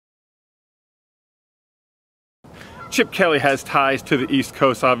Chip Kelly has ties to the East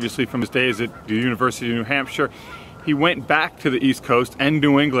Coast, obviously, from his days at the University of New Hampshire. He went back to the East Coast and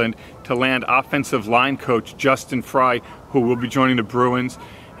New England to land offensive line coach Justin Frye, who will be joining the Bruins.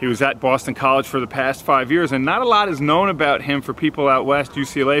 He was at Boston College for the past 5 years, and not a lot is known about him for people out west,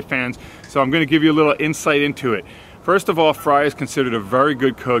 UCLA fans, so I'm going to give you a little insight into it. First of all, Frye is considered a very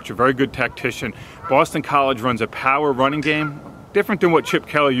good coach, a very good tactician. Boston College runs a power running game, different than what Chip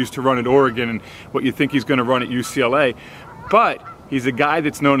Kelly used to run at Oregon and what you think he's going to run at UCLA. But he's a guy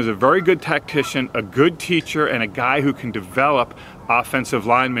that's known as a very good tactician, a good teacher, and a guy who can develop offensive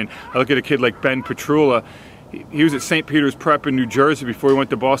linemen. I look at a kid like Ben Petrula. He was at St. Peter's Prep in New Jersey before he went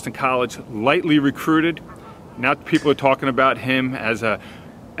to Boston College, lightly recruited. Now people are talking about him as a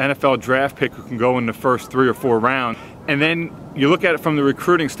NFL draft pick who can go in the first 3 or 4 rounds. And then you look at it from the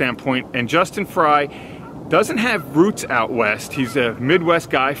recruiting standpoint, and Justin Frye doesn't have roots out west. He's a Midwest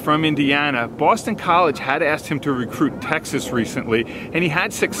guy from Indiana. Boston College had asked him to recruit Texas recently, and he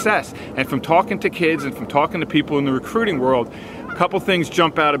had success. And from talking to kids and from talking to people in the recruiting world, a couple things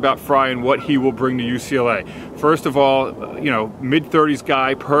jump out about Frye and what he will bring to UCLA. First of all, mid-30s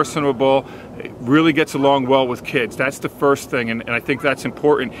guy, personable, really gets along well with kids. That's the first thing, and I think that's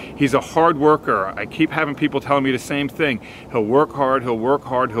important. He's a hard worker. I keep having people telling me the same thing. He'll work hard, he'll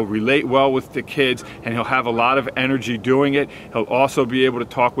relate well with the kids, and he'll have a lot of energy doing it. He'll also be able to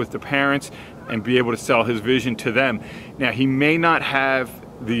talk with the parents and be able to sell his vision to them. Now, he may not have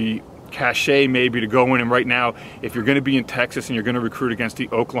the cachet maybe to go in, and right now, if you're going to be in Texas and you're going to recruit against the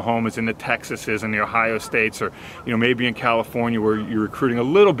Oklahomas and the Texases and the Ohio States, or maybe in California where you're recruiting a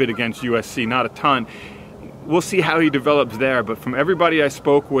little bit against USC, not a ton, we'll see how he develops there. But from everybody I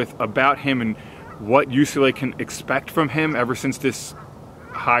spoke with about him and what UCLA can expect from him ever since this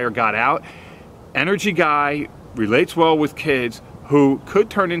hire got out, energy guy, relates well with kids, who could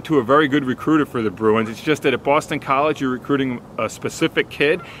turn into a very good recruiter for the Bruins. It's just that at Boston College, you're recruiting a specific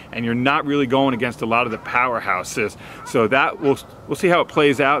kid, and you're not really going against a lot of the powerhouses. So that we'll see how it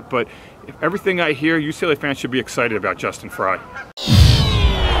plays out. But if everything I hear, UCLA fans should be excited about Justin Frye.